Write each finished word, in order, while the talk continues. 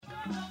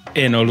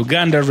eno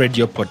Luganda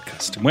Radio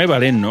Podcast.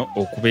 Mwebale nno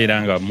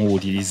okubeera nga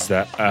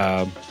muwuliriza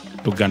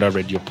Luganda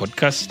Radio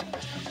Podcast.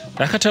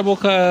 Akatabo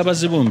ka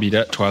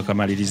Bazibumbira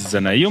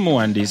twakamaliriza naye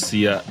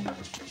omuwandiisi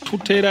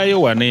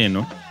tuteerayo wano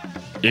eno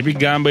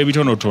ebigambo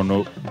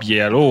ebitonotono bye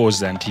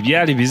yalowooza nti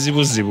byali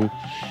bizibuzibu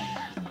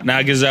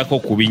n'agezaako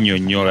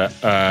kubinnyonnyola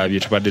bye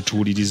tubadde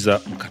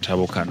tuwuliriza mu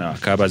katabo kana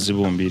aka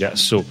Bazibumbira.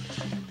 So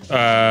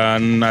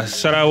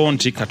nasalawo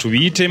nti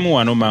katubiyitemu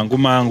wano mangu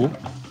mangu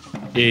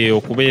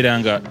okubeera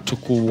nga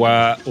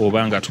tukuwa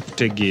oba nga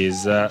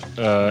tukutegeeza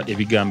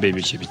ebigambo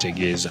ebyo kye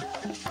bitegeeza.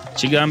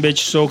 Kigambo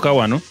ekisooka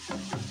wano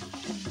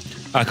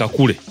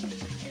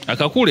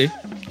akakule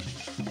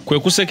kwe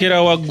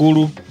kusekera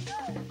waggulu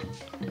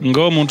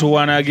ng'omuntu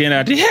wanaagenda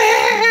ati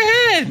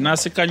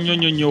naseka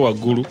nnyonnyonnyo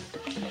waggulu,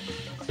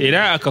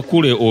 era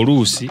akakule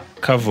oluusi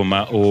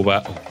kavuma oba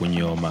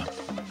okunyooma.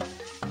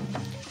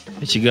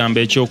 Ekigambo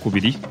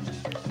ekyokubiri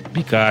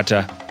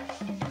bikaata.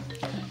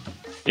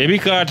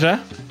 Ebikaata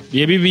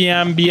bye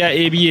bibiyambya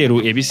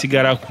ebyeru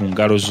ebisigala ku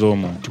ngalo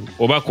z'omuntu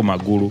oba ku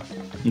magulu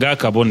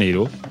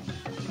ng'akabonero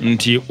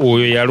nti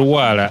oyo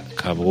yalwala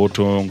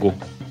kabootongo.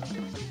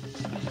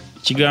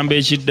 Kigambo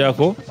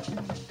ekiddako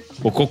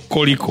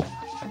okokkoliko.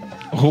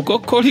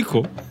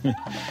 Okokkoliko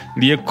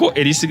lyekko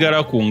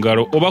erisigala ku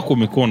ngalo oba ku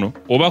mikono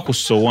oba ku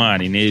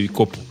sowaani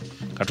n'ebikopo.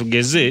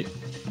 Katugeze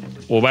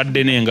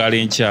obadde n'engalo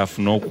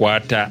enkyafu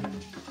n'okwata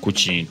ku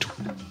kintu.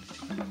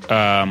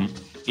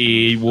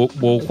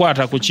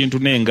 Bw'okwata ku kintu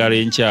n'engalo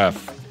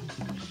enkyafu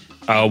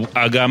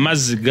ago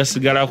amazzi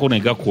gasigalako ne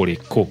gakola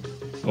ekko,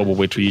 obwo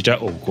bwe tuyita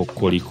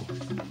obukokkoliko.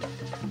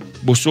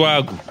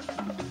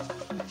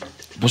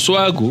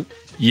 Buswagu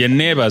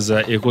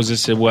yenneebaza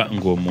ekozesebwa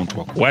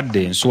ng'omuntu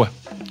akuwadde enswa.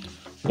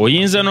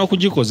 Oyinza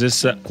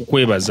n'okugikozesa ku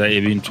kwebaza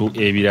ebintu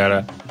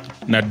ebirala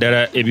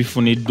naddala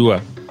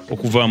ebifuniddwa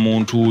okuva mu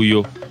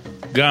ntuuyo,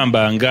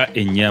 gamba nga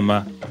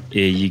ennyama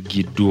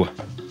eyiggiddwa.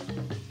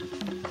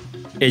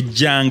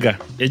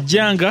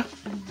 Ejjanga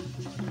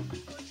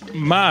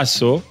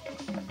maaso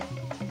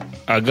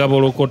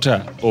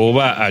agabolokota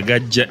oba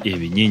agajja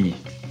ebinyinyi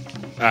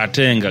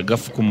ate nga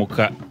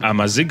gafukumuka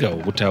amaziga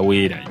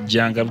obutaweera.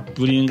 Ejjanga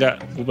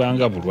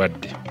bubanga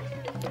bulwadde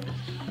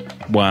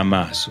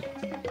bw'amaaso.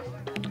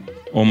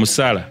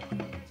 Omusala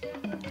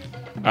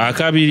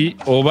akabiri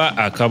oba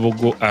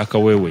akabogo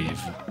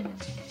akaweweevu.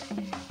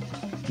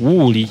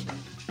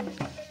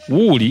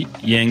 Wuuli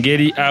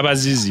y'engeri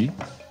abazizi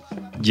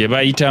gye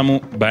bayitamu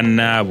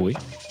bannaabwe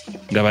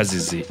nga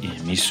bazize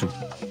emisu.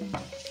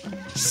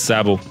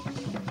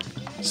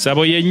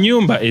 Ssabo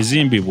y'ennyumba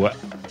ezimbibwa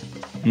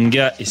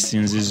nga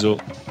essinzizo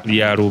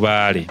lya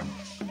lubaale.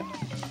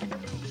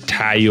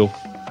 Tayo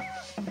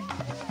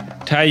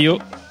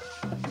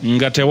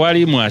nga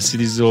tewali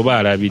mwasiriza oba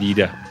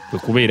alabirira kwe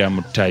kubeera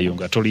mu ttayo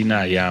nga tolina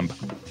ayamba.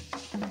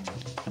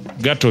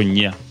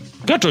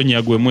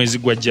 Gatonya gwe mwezi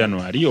gwa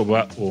January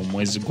oba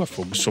omwezi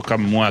gwaffe ogusooka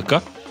mu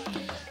mwaka.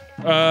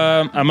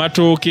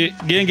 Amatooke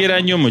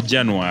gengera nnyo mu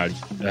January.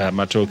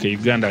 Amatooke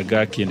Uganda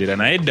gakendera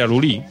naye edda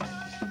luli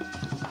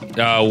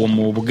awo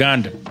mu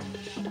Buganda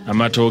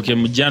amatooke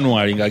mu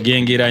January nga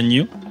gengera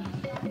nnyo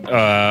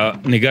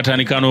ne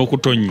gatandika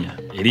n'okutonnya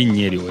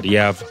erinnya eryo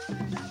lyava.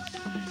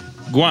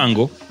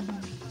 Gwango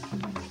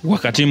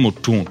wakati mu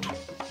ttuntu,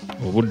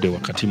 obudde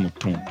wakati mu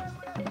ttuntu.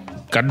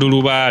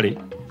 Kaddulubaale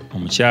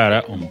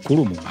omukyala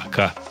omukulu mu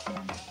maka.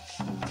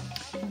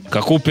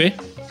 Kakupe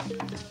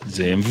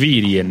ze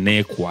nviiri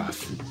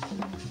enneekwafu.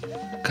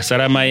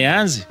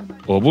 Kasalamayanzi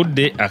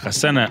obudde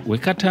akasana we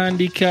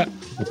katandika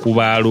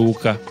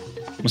okubaaluuka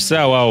mu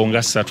ssaawa awo nga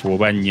 3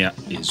 oba 4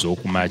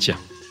 ez'okumakya.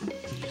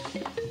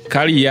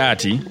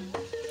 Kaliyaati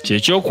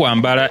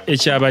kyekyokwambala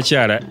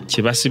eky'abakyala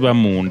kye basiba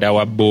munda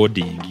wa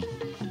boodingi,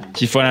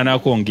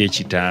 kifaananako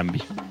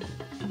ng'ekitambi.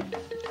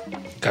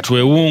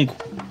 Katwewungu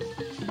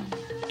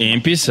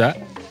empisa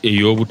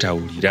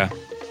ey'obutawulira.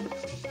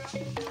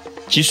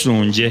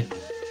 Kisunje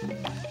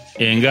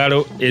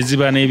engalo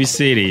eziba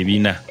n'ebiseera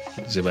ebina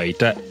ze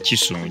bayita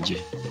kisunje.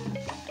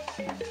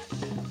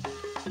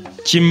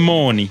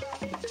 Kimmooni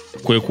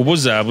kwe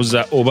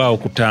kubuzaabuza oba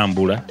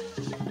okutambula.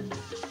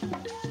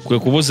 Kwe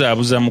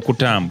kubuzaabuza mu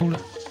kutambula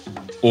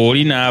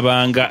oli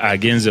n'abanga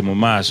agenze mu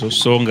maaso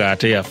so nga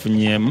ate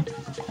yafunyemu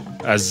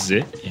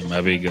azze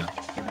emabega.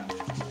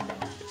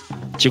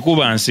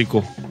 Kikuba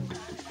nsiko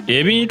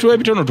ebintu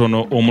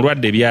ebitonotono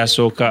omulwadde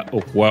byasooka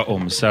okuwa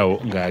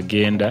omusawo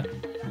ng'agenda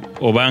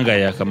oba nga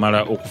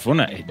yakamala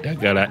okufuna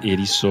eddagala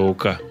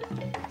erisooka.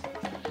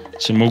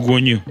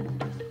 Kimugunyu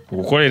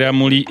okukolera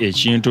muli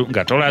ekintu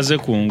nga tolaze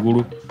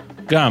kungulu,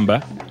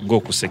 gamba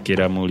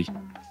ng'okusekera muli.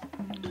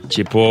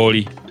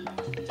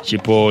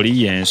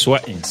 Kipooli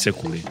y'enswa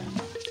ensekule.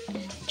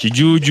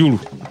 Kijuujulu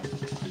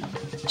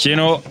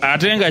kino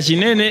ate nga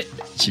kinene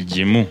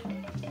kigimu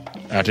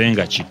ate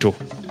nga kito,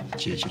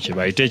 kyekyo kye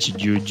bayita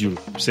ekijuujulu.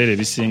 Biseera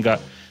ebisinga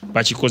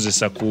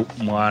bakikozesa ku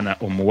mwana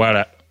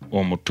omuwala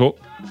omuto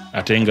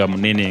ate nga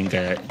munene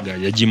nga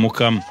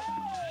yagimukamu.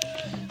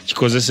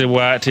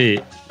 Kikozesebwa ate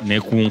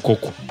ne ku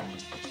nkoko.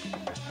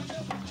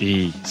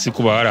 Si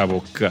ku bawala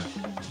bokka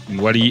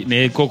wali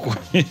n'enkoko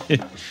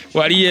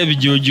waliyo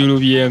ebijuujulu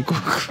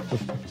by'enkoko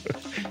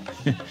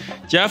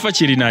kyafa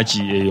kirina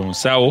ki eyo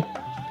nsawo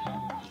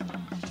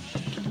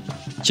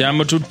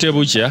kyamututte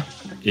bukya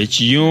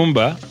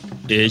ekiyumba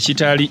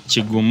ekitali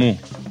kigumu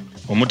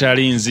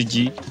omutali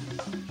nzigi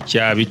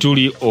kya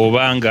bituli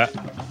obanga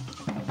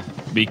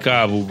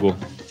bikaabugo.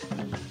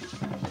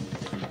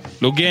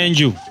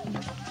 Lugenju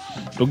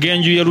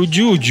ye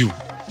lujuuju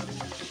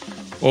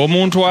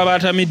omuntu aba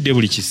atamidde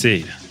buli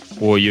kiseera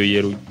oyo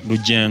ye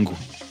lujengu.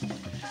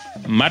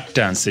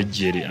 Matta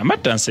nsejjere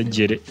amatta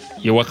nsejjere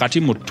ye wakati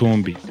mu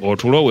ttumbi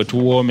otulo we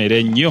tuwoomera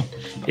ennyo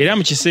era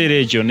mu kiseera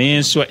ekyo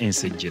n'enswa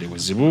ensejjere we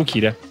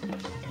zibuukira.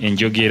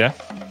 Enjogera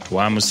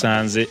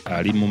twamusanze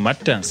ali mu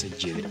matta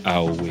nsejjere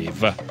awo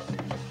weeva.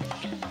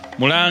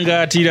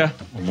 Mulangaatira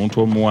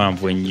omuntu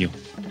omuwanvu ennyo.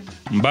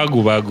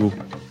 Mbagubagu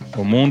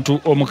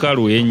omuntu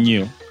omukalu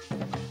ennyo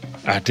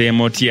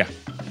ateemotya.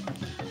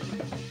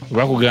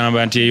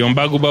 Bakugamba nti eyo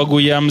mbagubagu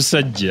ya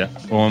musajja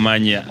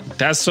omanya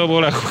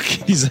tasobola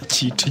kukkiriza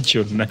kintu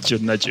kyonna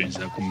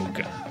ky'oyinza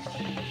kumugamba.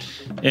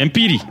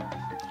 Empiri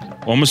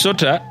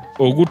omusota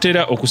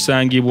ogutera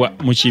okusangibwa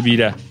mu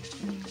kibira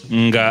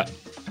nga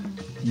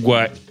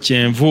gwa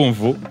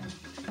kyenvunvu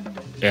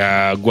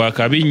gwa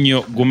kabi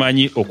nnyo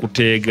gumanyi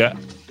okuteega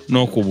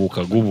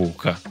n'okubuuka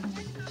gubuuka.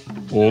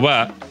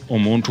 Oba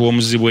omuntu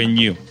omuzibu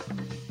ennyo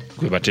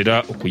gwe batera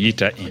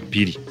okuyita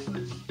empiri.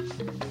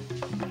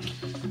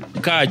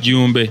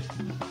 Kaajumbe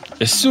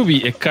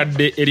essubi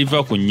ekkadde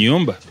eriva ku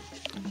nnyumba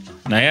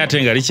naye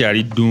ate nga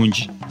likyali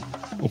ddungi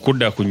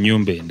okudda ku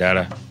nnyumba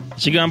endala.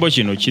 Ekigambo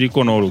kino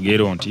kiriko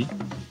n'olugero nti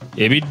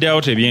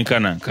ebiddawo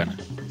tebyenkanankana.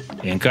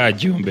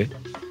 Enkaajumbe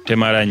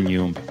temala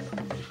nnyumba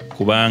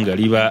kubanga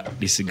liba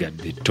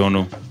lisigadde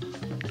ttono.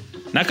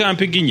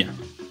 Nakampiginya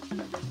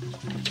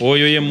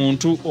oyo ye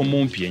muntu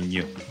omumpi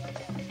ennyo.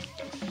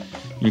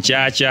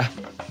 Nkyakya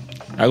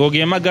ago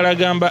ge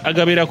magalagamba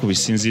agabeera ku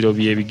bisinziro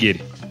by'ebigere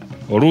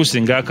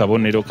oluusi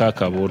ng'akabonero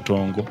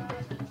k'akabootongo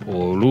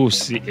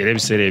oluusi era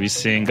ebiseera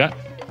ebisinga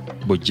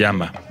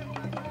bujama.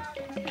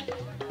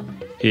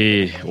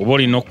 Oba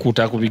olina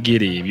okukuuta ku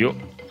bigere ebyo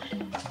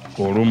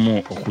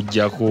olumu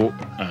okuggyako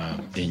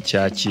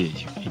enkyakya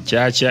eyo.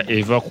 Enkyakya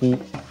eva ku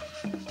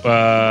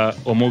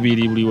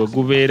omubiri buli we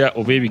gubeera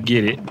oba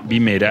ebigere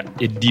bimera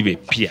eddiba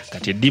eppya.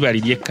 Kati eddiba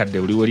liri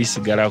ekkadde buli we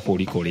lisigalako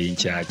olikola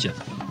enkyakya.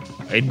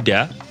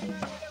 Edda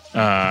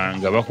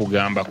nga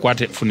bakugamba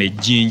kwate funa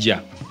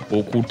ejjinja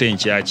okuuta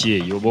enkyakya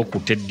eyo oba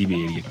okuuta eddiba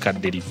eryo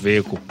ekkadde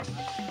liveeko.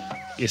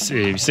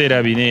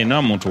 Ebiseera bino eno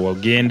omuntu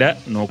wagenda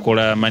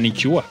n'okola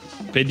manicure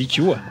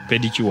pedicure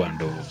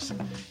ndowooza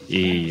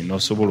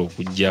n'osobola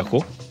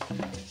okuggyako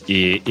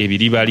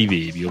ebiribaliba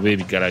ebyo oba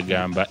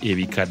ebigalagamba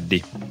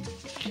ebikadde.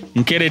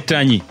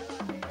 Nkeretanyi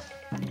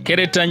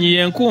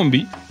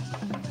y'enkumbi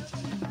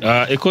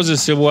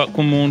ekozesebwa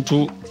ku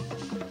muntu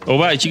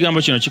oba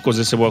ekigambo kino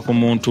kikozesebwa ku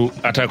muntu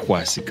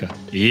atakwasika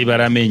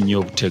eyeebalama ennyo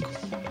obutego.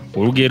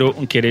 Olugero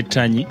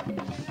nkeretanyi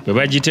bwe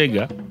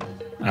bagitega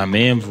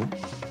amenvu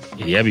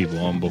eya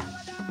bibombo.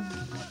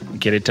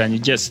 Nkeretanyi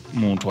just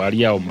muntu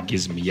ali awo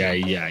mugezi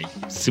muyaayi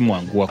si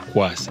mwangu wa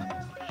kukwasa.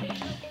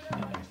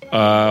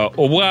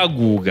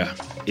 Obwaguuga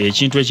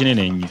ekintu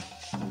ekinene ennyo.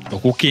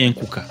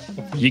 Okukenkuka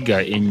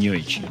okuyiga ennyo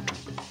ekintu.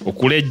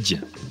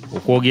 Okulejja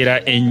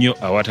okwogera ennyo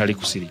awatali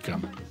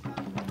kusirikamu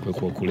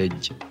kwe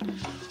okulejja.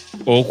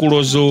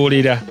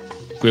 Okulozoolera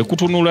kwe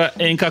kutunula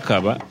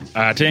enkakaba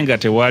ate nga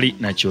tewali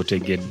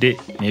nakyotegedde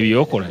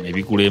n'ebyokola ne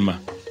bikulema.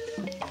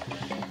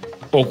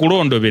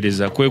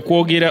 Okulondobereza kwe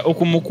kwogera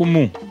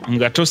okumukumu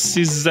nga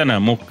tossizza na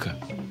mukka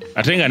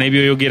ate nga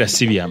n'ebyoyogera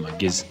si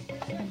byamagezi.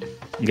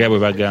 Nga bwe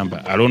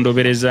bagamba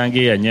alondobereza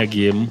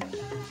ng'eyanyagyemu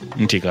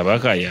nti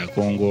kabaka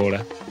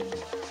yakongoola.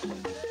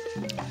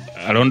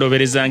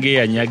 Alondobereza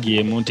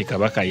ng'eyanyagyemu nti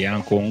kabaka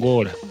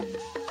yankongoola.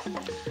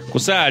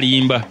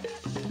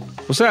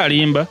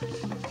 Kusaalimba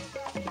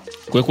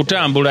kwe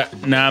kutambula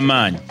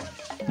n'amaanyi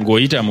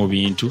ng'oyita mu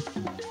bintu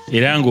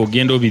era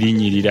ng'ogenda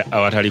obirinnyirira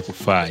awatali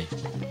kufaayo.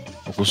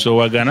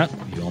 Okusoowagana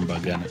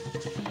kuyombagana.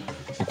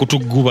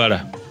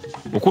 Okutuggubala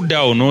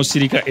okuddaawo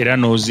n'osirika era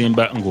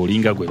n'ozimba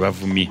ng'olinga gwe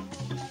bavumye.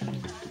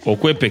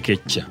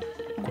 Okwepekecca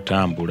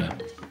kutambula.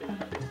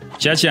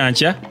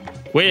 Kucacyanca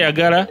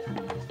kweyagala,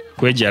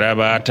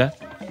 kwejalabaata,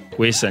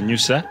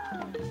 kwesanyusa.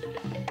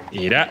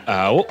 Era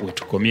awo we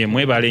tukomye.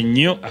 Mwebale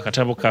nnyo.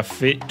 Akatabo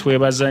kaffe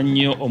twebaza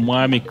nnyo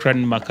omwami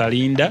Cran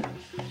Makalinda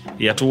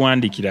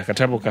yatuwandiikira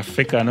akatabo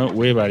kaffe kano.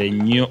 Weebale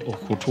nnyo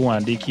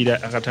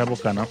okutuwandiikira akatabo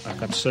kano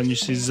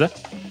akatusanyusizza.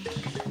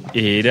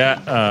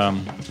 Era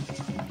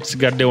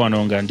sigadde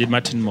wano nga ndi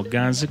Martin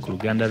Muganzi ku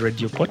Luganda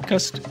Radio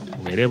Podcast.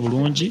 Mubeere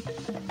bulungi.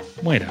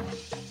 Mweraba.